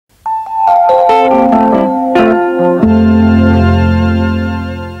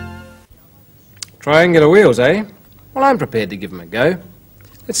Triangular wheels, eh? Well, I'm prepared to give them a go.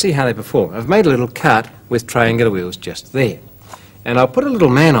 Let's see how they perform. I've made a little cut with triangular wheels just there. And I'll put a little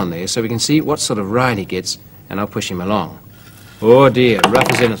man on there so we can see what sort of ride he gets, and I'll push him along. Oh dear, rough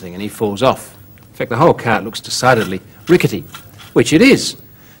as anything, and he falls off. In fact, the whole cart looks decidedly rickety, which it is.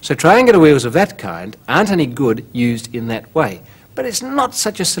 So triangular wheels of that kind aren't any good used in that way. But it's not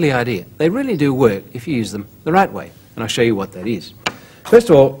such a silly idea. They really do work if you use them the right way, and I'll show you what that is.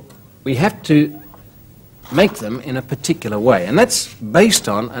 First of all, we have to make them in a particular way, and that's based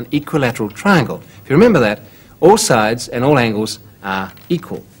on an equilateral triangle. If you remember that, all sides and all angles are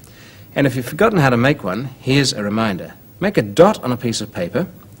equal. And if you've forgotten how to make one, here's a reminder. Make a dot on a piece of paper,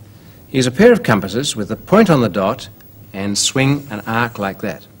 use a pair of compasses with a point on the dot, and swing an arc like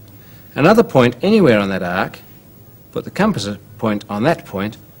that. Another point anywhere on that arc, put the compass point on that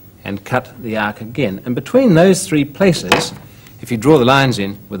point, and cut the arc again. And between those three places, if you draw the lines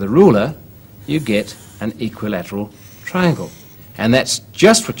in with a ruler, you get an equilateral triangle. And that's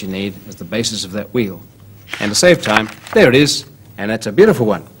just what you need as the basis of that wheel. And to save time, there it is, and that's a beautiful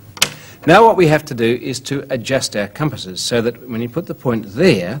one. Now what we have to do is to adjust our compasses so that when you put the point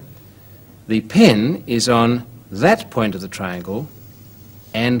there, the pen is on that point of the triangle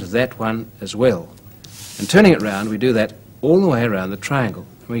and that one as well. And turning it round, we do that all the way around the triangle.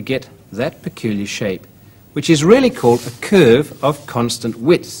 And we get that peculiar shape, which is really called a curve of constant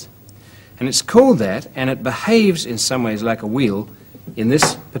width. And it's called that, and it behaves in some ways like a wheel in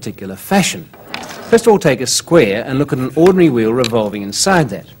this particular fashion. First of all, take a square and look at an ordinary wheel revolving inside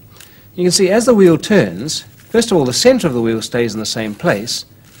that. You can see as the wheel turns, first of all, the centre of the wheel stays in the same place,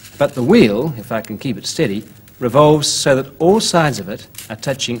 but the wheel, if I can keep it steady, revolves so that all sides of it are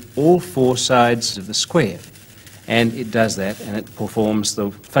touching all four sides of the square. And it does that, and it performs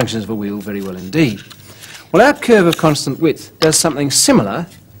the functions of a wheel very well indeed. Well, our curve of constant width does something similar,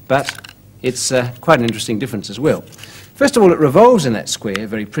 but it's quite an interesting difference as well. First of all, it revolves in that square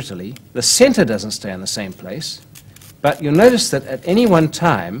very prettily. The centre doesn't stay in the same place, but you'll notice that at any one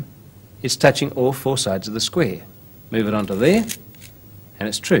time, it's touching all four sides of the square. Move it onto there, and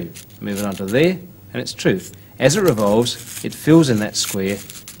it's true. Move it onto there, and it's true. As it revolves, it fills in that square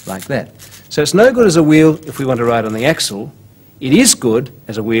like that. So it's no good as a wheel if we want to ride on the axle. It is good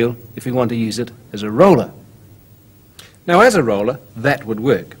as a wheel if we want to use it as a roller. Now, as a roller, that would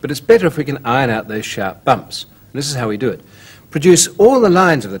work, but it's better if we can iron out those sharp bumps. And this is how we do it. Produce all the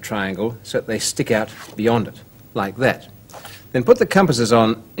lines of the triangle so that they stick out beyond it, like that. Then put the compasses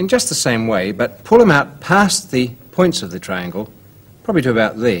on in just the same way, but pull them out past the points of the triangle, probably to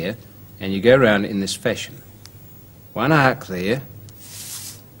about there, and you go around in this fashion. One arc there,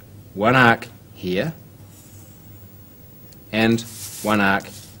 one arc here, and one arc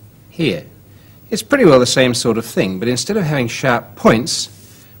here. It's pretty well the same sort of thing, but instead of having sharp points,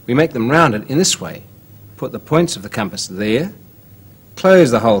 we make them rounded in this way. Put the points of the compass there,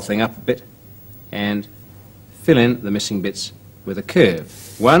 close the whole thing up a bit, and fill in the missing bits with a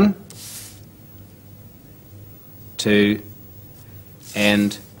curve. 1, 2,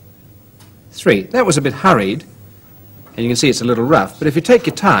 and 3. That was a bit hurried, and you can see it's a little rough, but if you take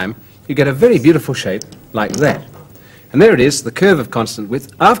your time, you get a very beautiful shape like that. And there it is, the curve of constant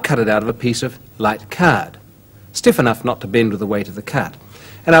width. I've cut it out of a piece of light card, stiff enough not to bend with the weight of the cart.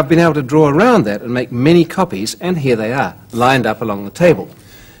 And I've been able to draw around that and make many copies, and here they are, lined up along the table.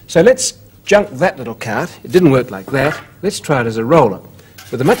 So let's junk that little cart. It didn't work like that. Let's try it as a roller,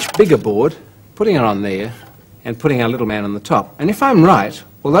 with a much bigger board, putting it on there, and putting our little man on the top. And if I'm right,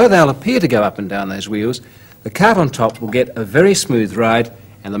 although they'll appear to go up and down those wheels, the cart on top will get a very smooth ride,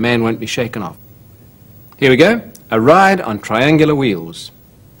 and the man won't be shaken off. Here we go. A ride on triangular wheels.